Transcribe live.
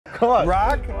Come on.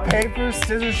 Rock, paper,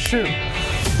 scissors, shoot.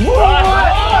 What? Oh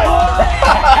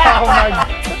my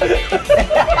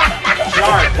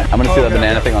God. I'm gonna see that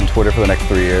banana thing on Twitter for the next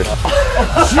 3 years.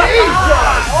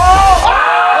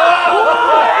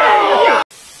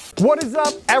 What is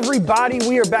up, everybody?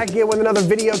 We are back again with another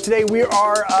video. Today we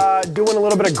are doing a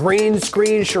little bit of green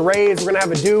screen charades. We're gonna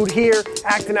have a dude here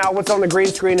acting out what's on the green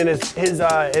screen, and his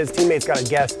teammates gotta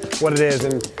guess what it is,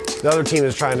 and the other team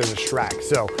is trying to distract.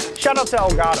 So shout out to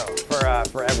Elgato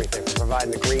for everything, for providing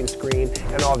the green screen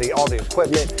and all the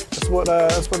equipment. That's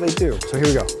what they do. So here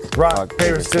we go. Rock,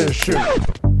 paper, scissors, shoot.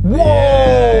 Whoa!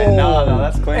 Yeah, no,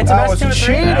 that's clean. That was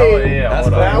cheating.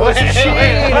 That was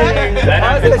cheating. That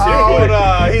happened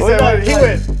He said he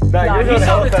went. No, he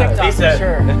saw the TikTok he said. for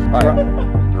sure. All right.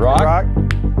 Rock. All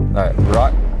right,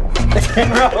 rock.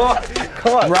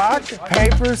 Come on. Rock,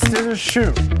 paper, scissors,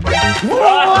 shoot. See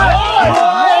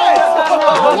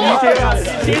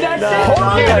that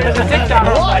shit? There's a TikTok.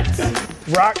 What?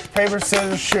 Rock, paper,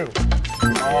 scissors, shoot. All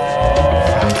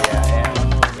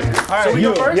right, so we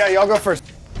go first? Yeah, y'all go first.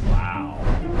 Wow.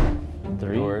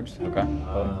 3 words. Okay.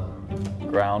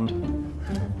 Ground.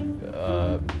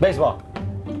 Baseball.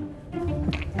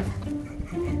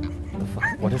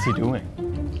 What is he doing?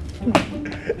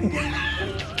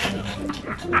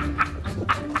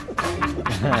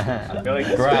 I feel like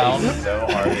this Ground. is so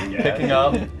hard to get. Picking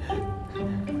up.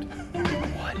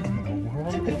 What in the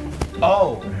world?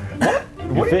 Oh.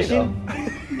 You're fishing?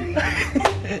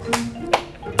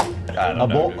 I don't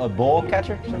know. A ball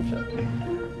catcher? Some shit.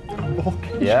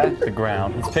 Yeah, the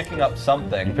ground. He's picking up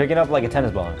something. You're picking up like a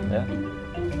tennis ball. Yeah.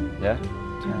 Yeah.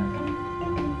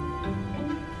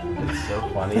 It's so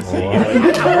funny seeing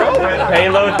like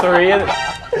Halo 3.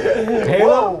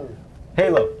 Halo?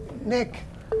 Halo. Nick.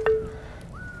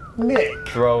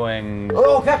 Throwing.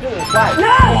 Oh, Captain Flag.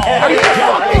 Are you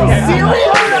fucking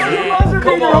serious?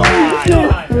 Come on.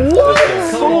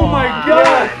 Oh my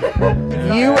God.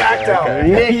 You act out.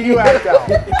 Nick, you act out.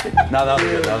 No, that was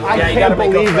good. That was I good. can't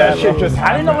believe that shit just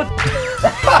I didn't know what.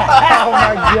 Oh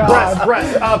my God.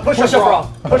 Breast. Push-up bra.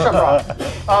 Push-up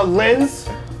bra. Lens.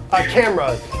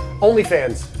 Camera.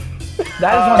 OnlyFans.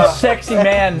 That is one sexy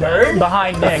man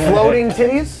behind Nick. Floating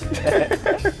titties.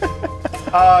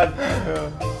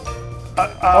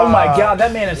 Oh my God,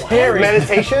 that man is hairy.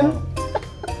 Meditation.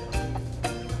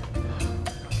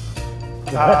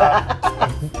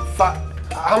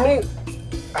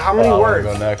 How many words? I want to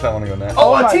go next. I want to go next.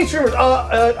 Oh, tea streamers.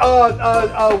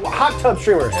 Hot tub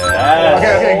streamers. Yeah.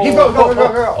 Okay. Keep going.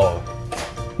 Go. Oh.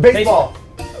 Baseball.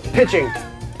 Pitching.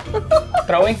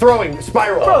 Throwing.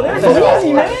 Spiral. Bro, there's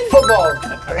easy, man. Football.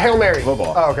 Hail Mary.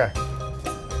 Football. Oh, okay.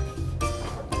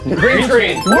 Green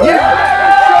screen.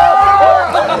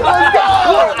 Yeah! Let's go!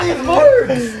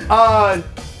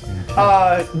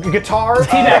 Guitar.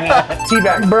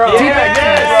 Teabag. Bro. Teabag.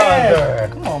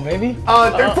 Yes. Come on, baby.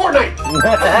 Fortnite.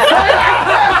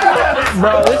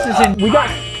 Bro, this is in. We got.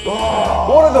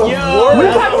 What are those words? We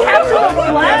got Captain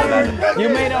Flag. You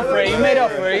made up for it. You made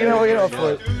up for it. You know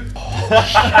for it.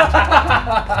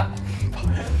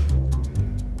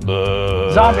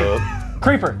 Zombie.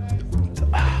 Creeper.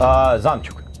 Zombie.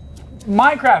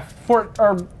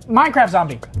 Minecraft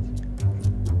zombie.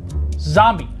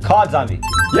 Zombie. COD zombie.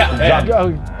 Yeah.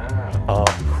 Go.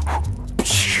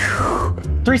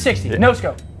 360. No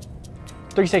scope.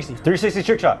 360. 360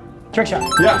 trick shot. Trick shot.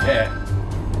 Yeah.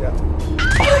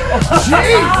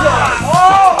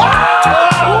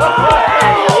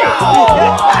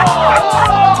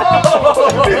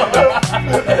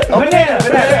 Banana.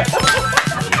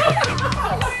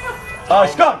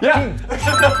 Scum. Yeah.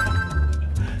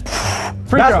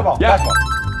 Free throw. Basketball.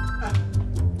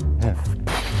 Yeah.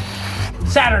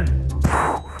 Saturn.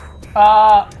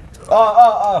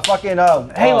 Fucking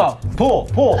Halo.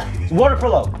 Pool. Water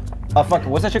polo. Fuck.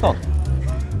 What's that shit called?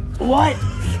 What?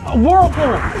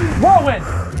 Whirlpool. Whirlwind.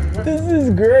 This is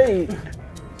great.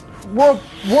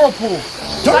 Whirlpool.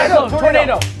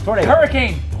 Tornado.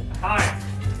 Hurricane.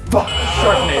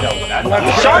 Sharknado.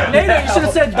 Sharknado. You should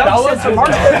have said some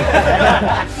market.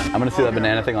 I'm gonna see that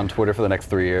banana thing on Twitter for the next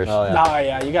 3 years. Oh, yeah. Nah,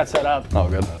 yeah, you got set up. Oh,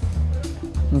 good. Oh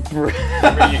Remember,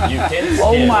 you can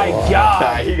skip. my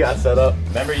God. He got set up.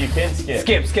 Remember, you can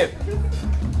skip. Skip.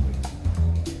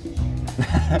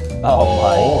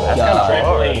 Oh my God.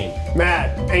 Trampoline.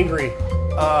 Mad. Angry.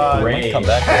 Rage. Come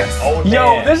back here. Old Yo,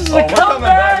 man. this is a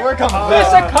comeback. We're coming This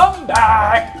is back. a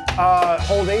comeback.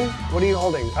 Holding. What are you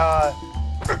holding?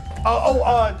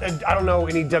 I don't know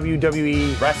any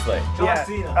WWE. Wrestling.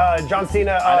 John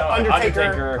Cena.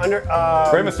 Undertaker.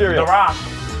 Rey Mysterio. The Rock.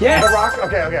 Yes. The Rock.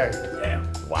 Okay. Damn.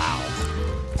 Wow.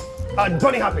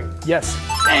 Bunny hopping. Yes.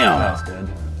 Damn. That's good.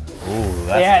 Ooh,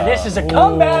 that's Yeah, this is a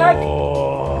comeback.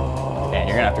 Man,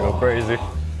 you're gonna have to go crazy.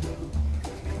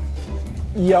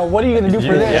 Yo, what are you gonna do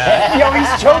for this? Yeah. Yo,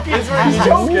 he's choking. He's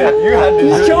choking. You had to.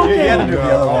 He's choking. You had to do the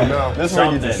other one. no. This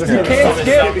one you just. You can't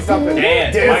skip. Give me something.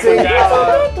 Dance. Dancing. Michael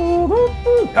Jackson.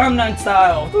 Gangnam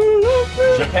Style.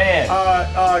 Japan.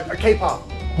 K-pop.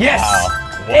 Yes.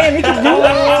 Damn, he can do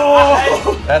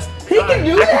that. That's. He can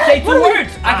do that. I can say 2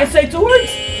 words. I can say 2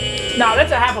 words. No,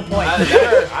 that's a half a point. I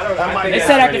don't know. They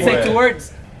said I could say 2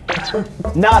 words.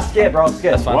 Nah, skip, bro.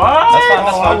 Skip. That's fine. What? That's fine.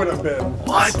 That's I fine. would have been.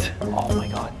 What? Oh my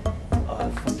god.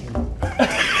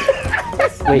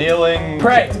 Kneeling.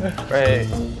 Pray. Pray.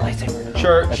 Lightsaber.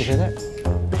 Church. I can say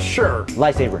that? Sure.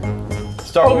 Lightsaber.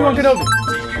 Star Obi-Wan Wars. Kenobi.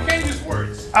 You can't use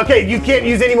words. Okay, you can't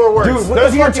use any more words. Dude, what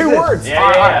Those the were fuck 2 is this? words.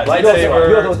 Yeah.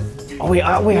 Lightsaber. Oh wait,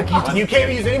 I can't. You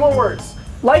can't use any more words.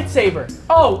 Lightsaber.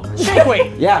 Oh, shake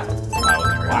weight. Yeah.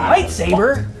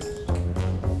 Lightsaber.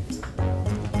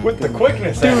 With the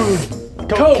quickness. Dude.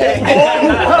 Cocaine.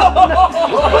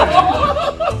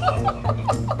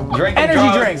 Drinking Energy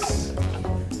drugs.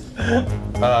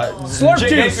 Slurp G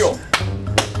juice. Fuel.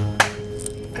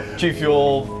 G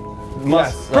Fuel.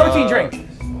 Must. Protein drink.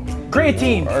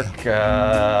 Creatine.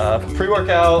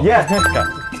 Pre-workout. Yeah.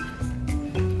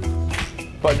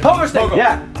 Pogo stick. Pogo.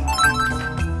 Yeah.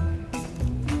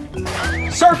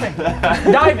 Surfing.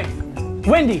 Diving.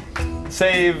 Windy.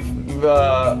 Save.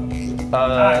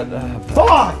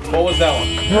 Fuck! What was that one?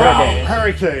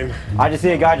 Hurricane. I just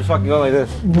see a guy just fucking go like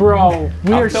this. Bro,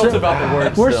 we are tilted so about the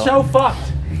words We're still. so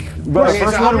fucked. Bro, Okay, the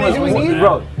first so how one many was do we need?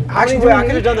 bro. Actually, wait, I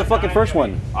could have done the fucking first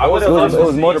one. I was It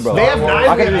was Motor Bro. They have 9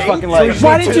 I could have just fucking like.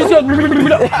 Why didn't you go?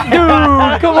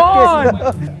 Dude, come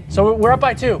on. So we're up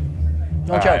by 2. Don't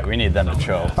All choke. right, we need them to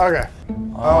choke. Okay.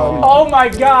 Oh my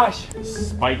gosh.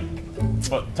 Spike.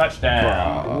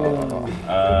 Touchdown.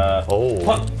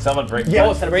 Celebrate. Yeah.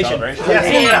 Oh, celebration.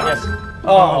 Yes.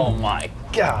 Oh my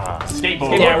god.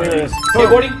 Skateboard. Yeah, we lose.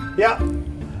 Skateboarding. Yeah.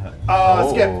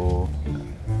 Skip.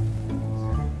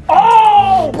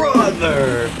 Oh!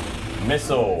 Brother.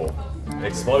 Missile.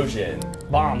 Explosion.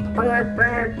 Bomb.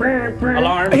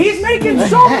 Alarm. He's making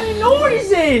so many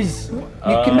noises. You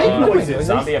can make noises.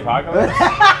 Zombie apocalypse.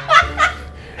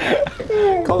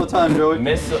 Call the time, Joey.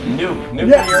 Missile. Nuclear.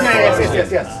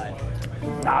 Yes.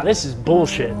 Nah, this is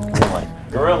bullshit.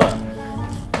 Gorilla.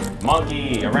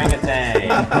 Monkey. Orangutan.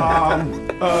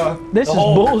 This is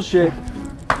bullshit.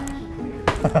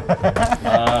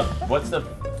 What's the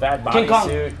fat King Kong.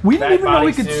 bodysuit? We didn't even know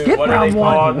we could skip round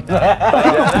 1.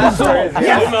 That's crazy.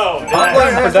 Yes. I'm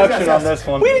playing production on this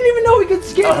one. We didn't even know we could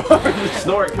skip.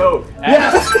 Snort coke.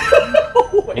 Yes.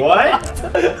 What?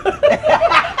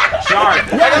 Shark.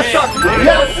 We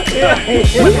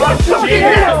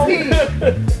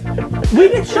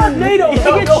get Sharknado. We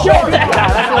get Shark.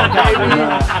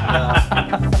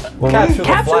 Capture the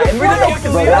Capture flag. the And we didn't know we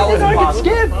could flag. do that. Was I could impossible.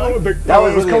 skip. That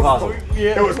was really impossible.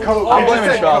 It was coke. I'm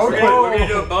blaming Chaucer. We're gonna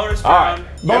do a bonus round.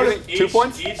 Bonus. 2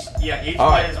 points? Each player is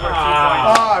worth 2 points.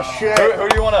 Oh shit. Who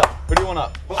do you want up? Who do you want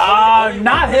up?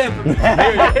 Not him.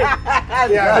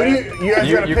 Yeah. Who you guys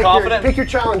You gotta confident? pick your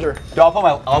challenger.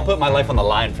 I'll put my life on the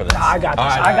line for this. I got this. All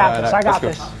right, I got all this. right, I got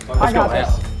let's this. go. I got this.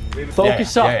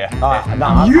 Focus up. Yeah.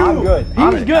 Nah, I'm good.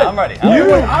 He's good. I'm ready.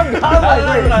 You. I'm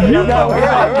ready. No, We're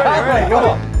ready. Come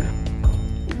on.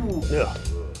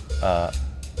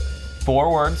 4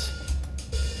 words.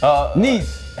 Knees.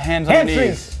 Hands on the Hamstrings.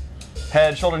 knees.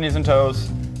 Head, shoulder, knees, and toes.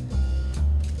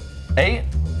 8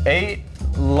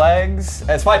 legs.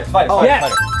 Spider.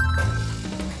 Yes.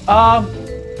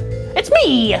 It's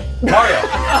me. Mario.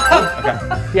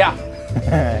 Yeah.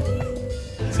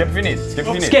 Skip if you need.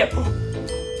 Skip.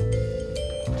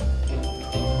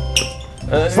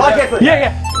 Slide kick.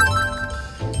 Yeah.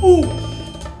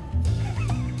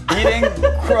 Eating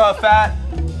fat.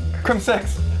 Crim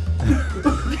 6.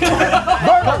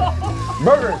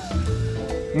 Burgers.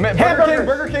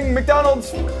 Burger King, McDonald's.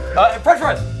 French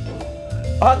fries.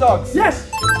 Hot dogs. Yes.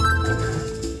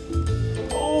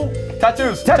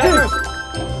 Tattoos.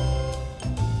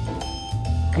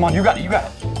 Come on, you got it.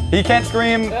 He can't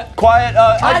scream. Quiet.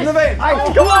 Ice in the vein.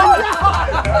 Come on.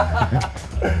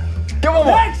 Get one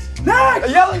more. Next.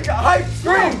 Yelling. Hype.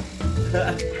 Scream.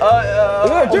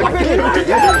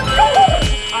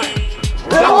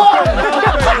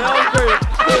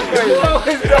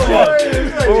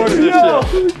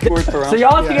 So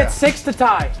y'all have to get 6 to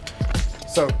tie.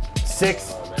 So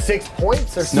 6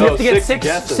 points or You have to get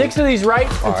six of these right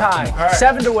to tie. right.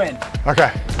 7 to win.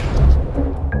 Okay.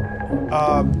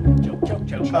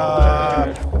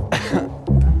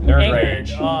 Nerd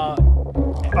rage.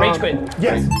 Rage quit.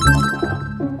 Yes.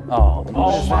 Oh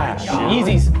my god.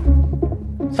 Yeezys.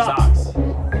 Socks.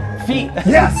 Feet.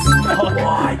 Yes.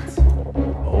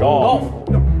 Golf.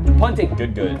 Punting.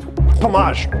 Good.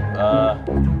 Pomage.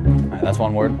 Alright, that's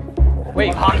one word.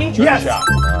 Wait, hockey? Yes.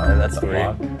 That's three.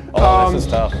 Oh, this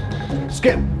is tough.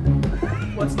 Skip.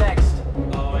 What's next?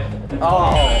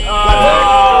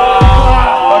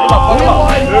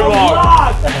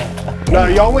 No,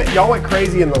 y'all went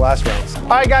crazy in the last rounds.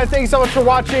 All right, guys, thank you so much for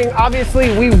watching.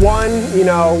 Obviously, we won. You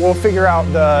know, we'll figure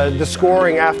out the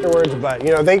scoring afterwards, but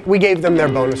you know, we gave them their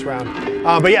bonus round.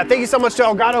 But yeah, thank you so much to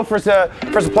Elgato for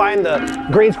supplying the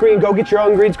green screen. Go get your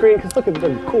own green screen, because look at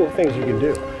the cool things you can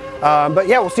do. But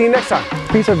yeah, we'll see you next time.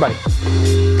 Peace, everybody.